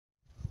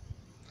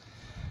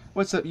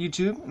What's up,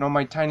 YouTube and all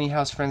my tiny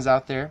house friends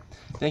out there?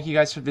 Thank you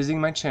guys for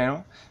visiting my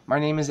channel. My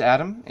name is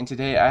Adam, and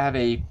today I have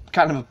a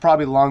kind of a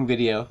probably long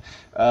video,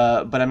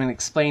 but I'm going to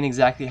explain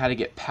exactly how to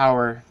get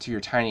power to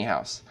your tiny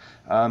house.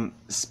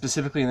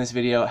 Specifically in this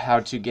video, how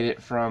to get it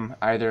from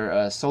either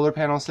a solar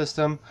panel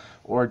system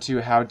or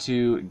to how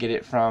to get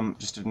it from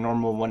just a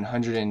normal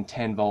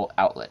 110 volt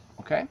outlet.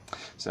 Okay,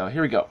 so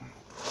here we go.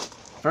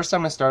 First, I'm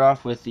going to start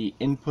off with the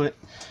input.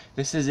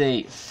 This is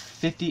a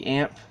 50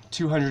 amp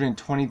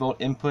 220 volt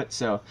input,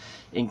 so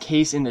in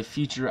case in the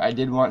future I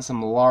did want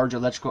some large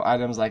electrical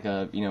items like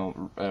a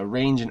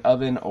range and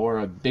oven or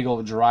a big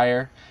old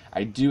dryer,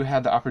 I do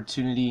have the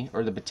opportunity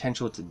or the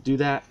potential to do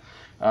that.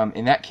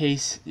 In that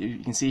case, you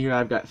can see here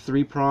I've got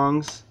 3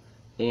 prongs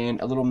and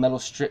a little metal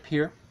strip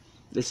here.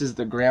 This is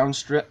the ground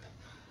strip.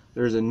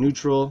 There's a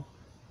neutral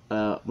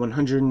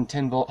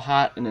 110 volt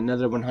hot and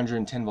another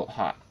 110 volt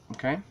hot.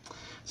 Okay,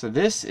 so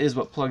this is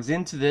what plugs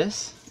into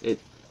this. It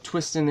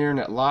twists in there and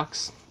it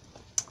locks.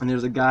 And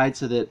there's a guide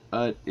so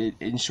that it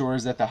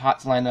ensures that the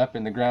hots line up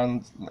and the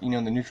ground, the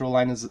neutral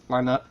line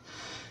up.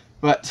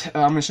 But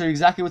I'm going to show you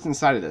exactly what's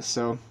inside of this.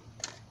 So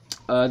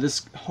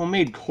this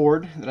homemade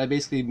cord that I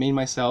basically made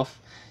myself,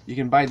 you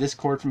can buy this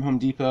cord from Home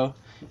Depot.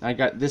 And I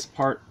got this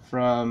part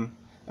from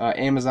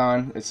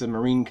Amazon. It's a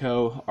Marine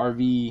Co.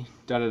 RV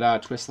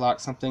twist lock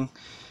something.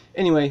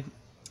 Anyway,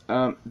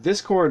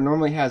 this cord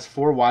normally has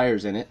 4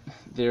 wires in it.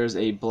 There's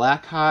a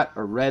black hot,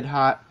 a red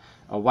hot,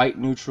 a white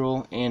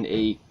neutral, and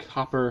a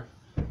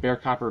bare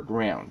copper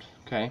ground.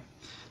 Okay,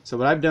 so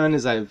what I've done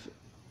is I've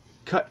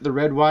cut the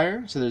red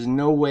wire, so there's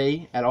no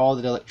way at all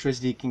that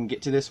electricity can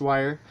get to this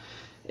wire,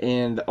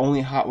 and the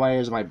only hot wire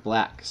is my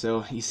black.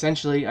 So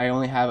essentially I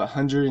only have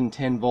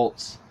 110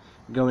 volts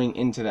going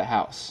into the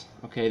house.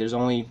 Okay,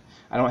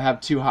 I don't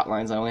have 2 hot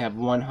lines, I only have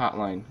 1 hot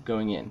line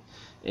going in,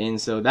 and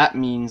so that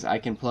means I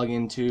can plug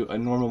into a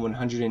normal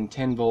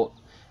 110 volt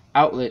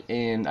outlet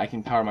and I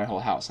can power my whole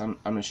house. I'm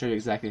going to show you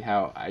exactly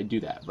how I do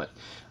that, but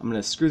I'm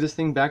going to screw this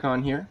thing back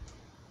on here.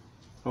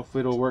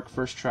 Hopefully it'll work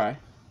first try.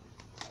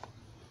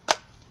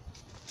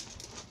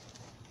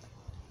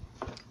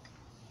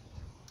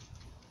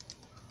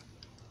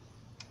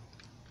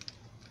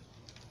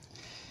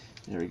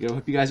 There we go.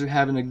 Hope you guys are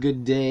having a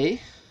good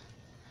day.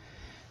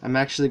 I'm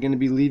actually going to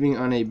be leaving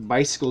on a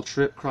bicycle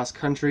trip cross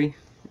country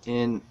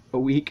in a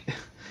week.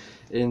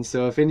 And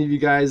so if any of you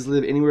guys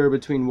live anywhere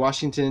between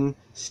Washington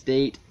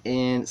State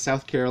and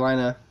South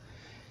Carolina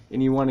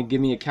and you want to give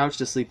me a couch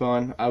to sleep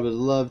on, I would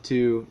love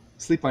to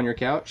sleep on your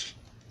couch.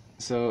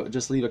 So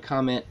just leave a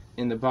comment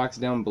in the box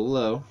down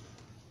below.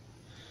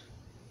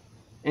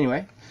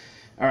 Anyway,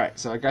 alright,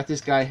 so I got this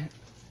guy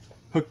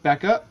hooked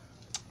back up.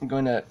 I'm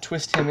going to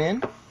twist him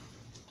in.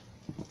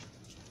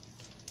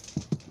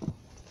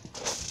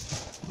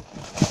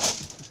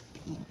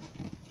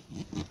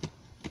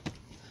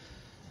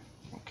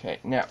 Okay,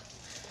 now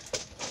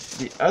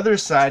the other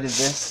side of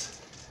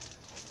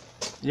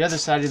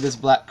this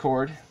black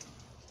cord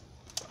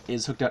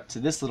is hooked up to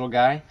this little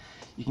guy.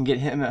 You can get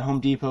him at Home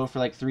Depot for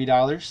like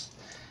 $3.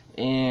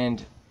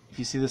 And if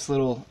you see this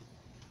little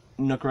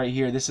nook right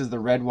here, this is the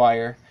red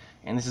wire,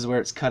 and this is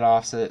where it's cut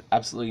off so that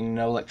absolutely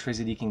no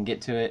electricity can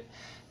get to it.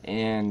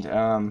 And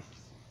I'm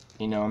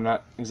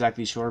not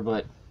exactly sure,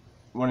 but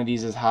one of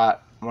these is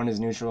hot, one is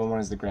neutral, and one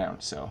is the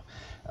ground. So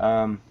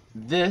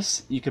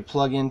this you could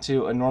plug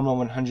into a normal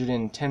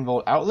 110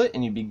 volt outlet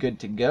and you'd be good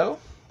to go.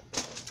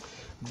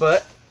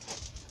 But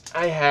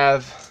I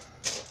have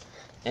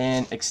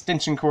an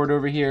extension cord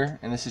over here,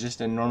 and this is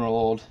just a normal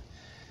old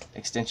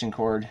extension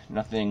cord,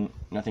 nothing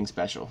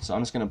special. So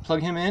I'm just going to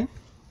plug him in.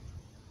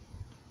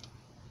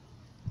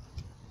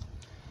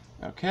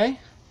 Okay,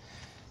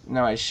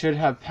 now I should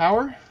have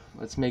power.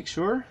 Let's make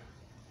sure.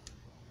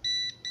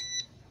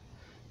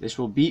 This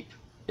will beep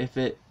if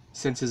it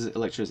senses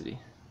electricity.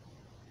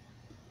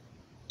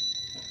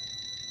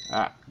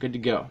 Good to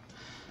go.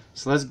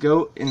 So let's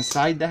go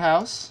inside the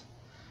house,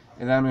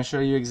 and then I'm going to show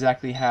you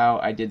exactly how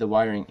I did the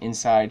wiring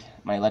inside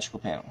my electrical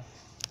panel.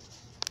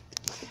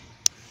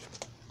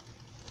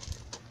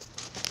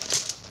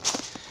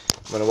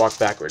 I'm going to walk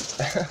backwards.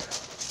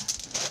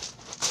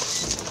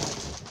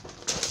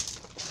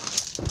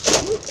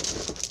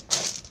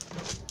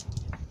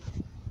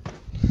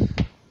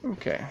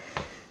 Okay.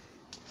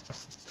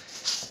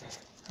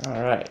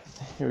 Alright,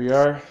 here we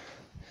are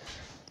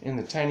in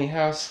the tiny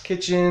house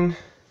kitchen,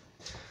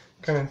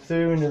 coming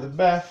through into the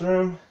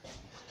bathroom.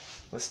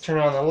 Let's turn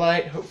on the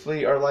light.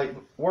 Hopefully our light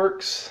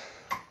works.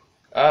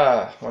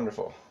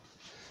 Wonderful.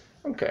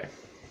 Okay.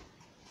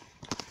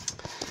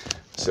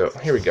 So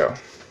here we go.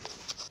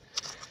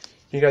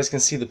 You guys can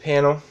see the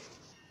panel.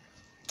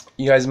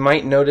 You guys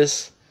might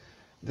notice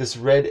this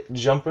red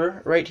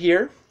jumper right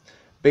here.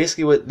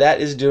 Basically what that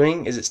is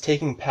doing is it's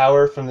taking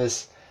power from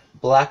this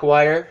black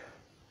wire,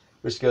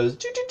 which goes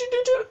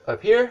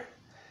up here,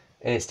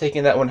 and it's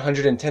taking that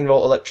 110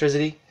 volt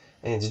electricity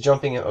and it's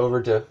jumping it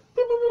over to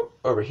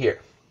over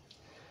here.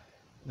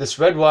 This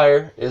red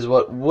wire is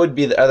what would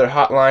be the other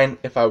hot line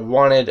if I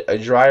wanted a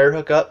dryer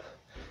hookup.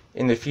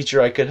 In the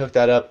future I could hook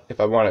that up if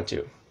I wanted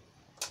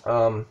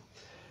to.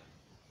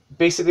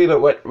 basically,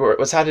 but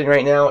what's happening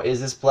right now is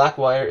this black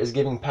wire is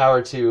giving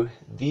power to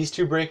these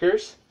two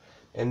breakers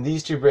and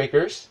these two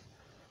breakers,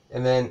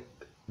 and then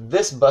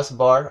this bus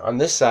bar on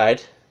this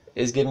side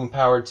is giving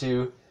power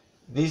to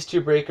these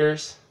two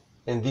breakers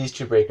and these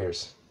two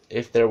breakers,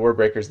 if there were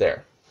breakers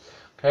there.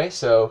 Okay,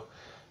 so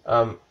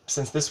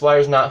since this wire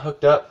is not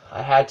hooked up,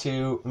 I had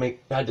to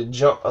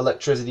jump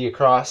electricity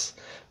across.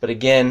 But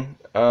again,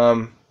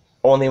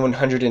 only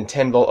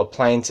 110 volt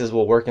appliances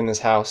will work in this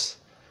house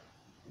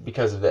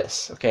because of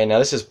this. Okay, now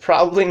this is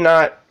probably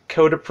not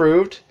code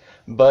approved,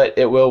 but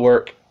it will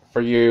work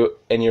for you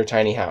in your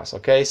tiny house.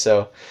 Okay,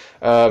 so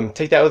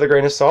take that with a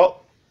grain of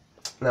salt.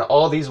 Now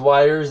all these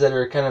wires that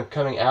are kind of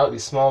coming out,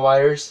 these small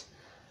wires,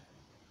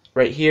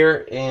 right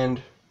here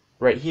and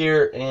right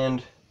here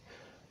and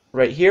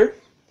right here,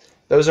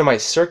 those are my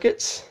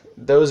circuits.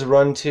 Those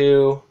run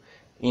to,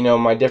 you know,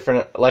 my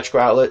different electrical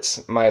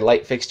outlets, my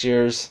light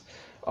fixtures,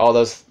 all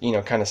those, you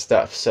know, kind of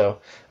stuff. So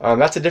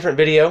that's a different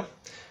video.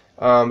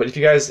 But if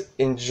you guys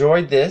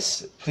enjoyed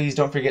this, please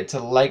don't forget to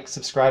like,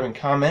 subscribe, and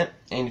comment.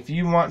 And if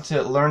you want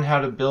to learn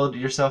how to build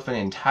yourself an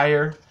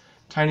entire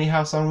tiny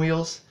house on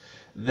wheels,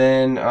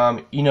 then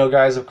you know,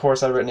 guys, of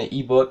course, I've written an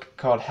ebook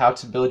called How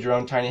to Build Your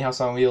Own Tiny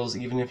House on Wheels,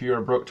 even if you're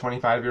a broke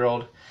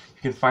 25-year-old.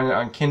 You can find it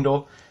on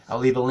Kindle. I'll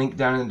leave a link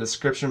down in the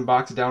description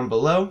box down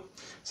below,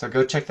 so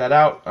go check that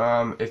out.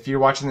 If you're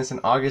watching this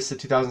in August of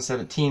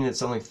 2017,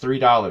 it's only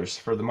 $3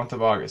 for the month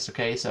of August.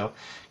 Okay, so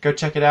go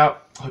check it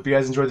out. Hope you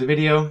guys enjoyed the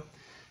video.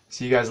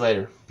 See you guys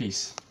later.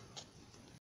 Peace.